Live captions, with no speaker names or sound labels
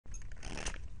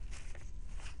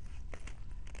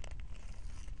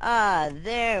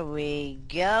There we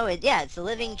go. It's a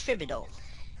living tribidal.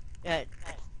 Uh,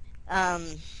 um,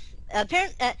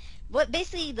 apparent. What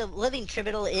basically the living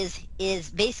tribidal is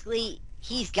basically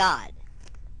he's God,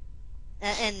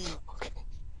 and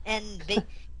and ba-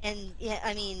 and yeah,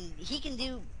 I mean he can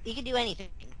do anything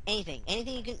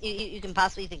you can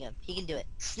possibly think of. He can do it.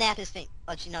 Snap his finger.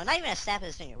 Not even a snap of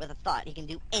his finger with a thought. He can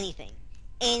do anything.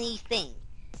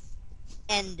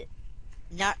 And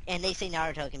and they say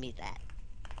Naruto can beat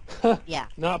that. Yeah,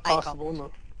 Not I call possible,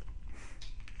 no.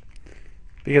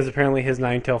 Because apparently his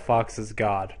nine-tailed fox is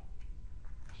God.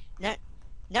 Na-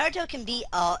 Naruto can beat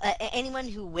anyone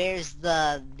who wears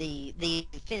the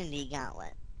Infinity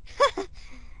Gauntlet.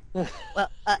 Well,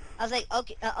 I was like,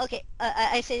 okay.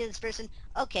 I say to this person,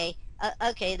 okay,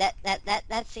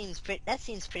 that seems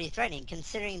pretty threatening,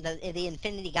 considering the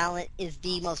Infinity Gauntlet is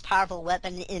the most powerful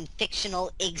weapon in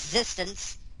fictional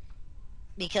existence.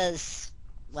 Because,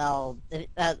 well,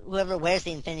 whoever wears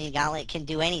the Infinity Gauntlet can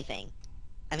do anything.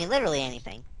 I mean, literally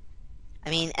anything. I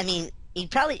mean, he's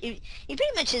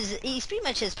pretty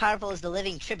much as powerful as the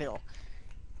living Tribunal.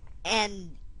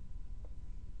 And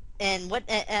what?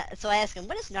 So I asked him,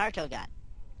 what does Naruto got?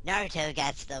 Naruto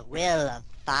got the will of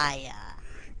fire.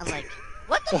 I'm like,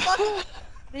 what the fuck does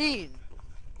that mean?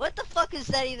 What the fuck does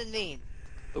that even mean?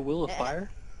 The Will of Uh, Fire?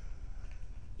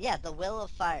 yeah, the will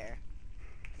of fire.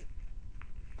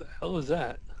 The hell is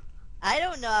that? I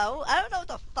don't know. I don't know what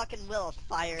the fucking will of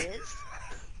fire is.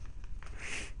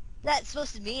 That's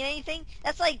supposed to mean anything?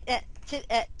 That's like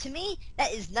to me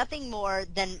that is nothing more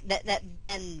than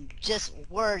just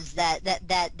words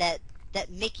that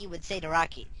Mickey would say to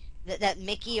Rocky. That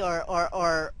Mickey or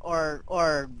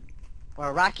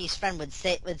Rocky's friend would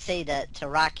say to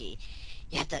Rocky.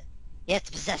 You have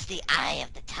to possess the eye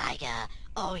of the tiger.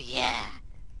 Oh yeah,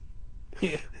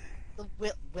 Yeah. the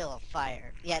will of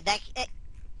fire. Yeah,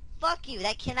 fuck you.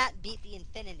 That cannot beat the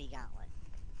Infinity Gauntlet.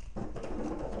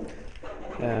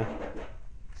 Yeah.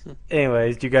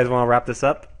 Anyways, do you guys want to wrap this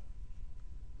up?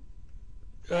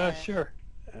 Sure.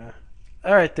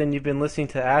 All right, then. You've been listening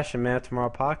to Ash and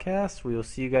Manoftomorrow podcast. We will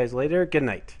see you guys later. Good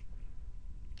night.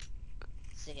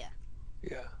 See ya.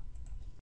 Yeah.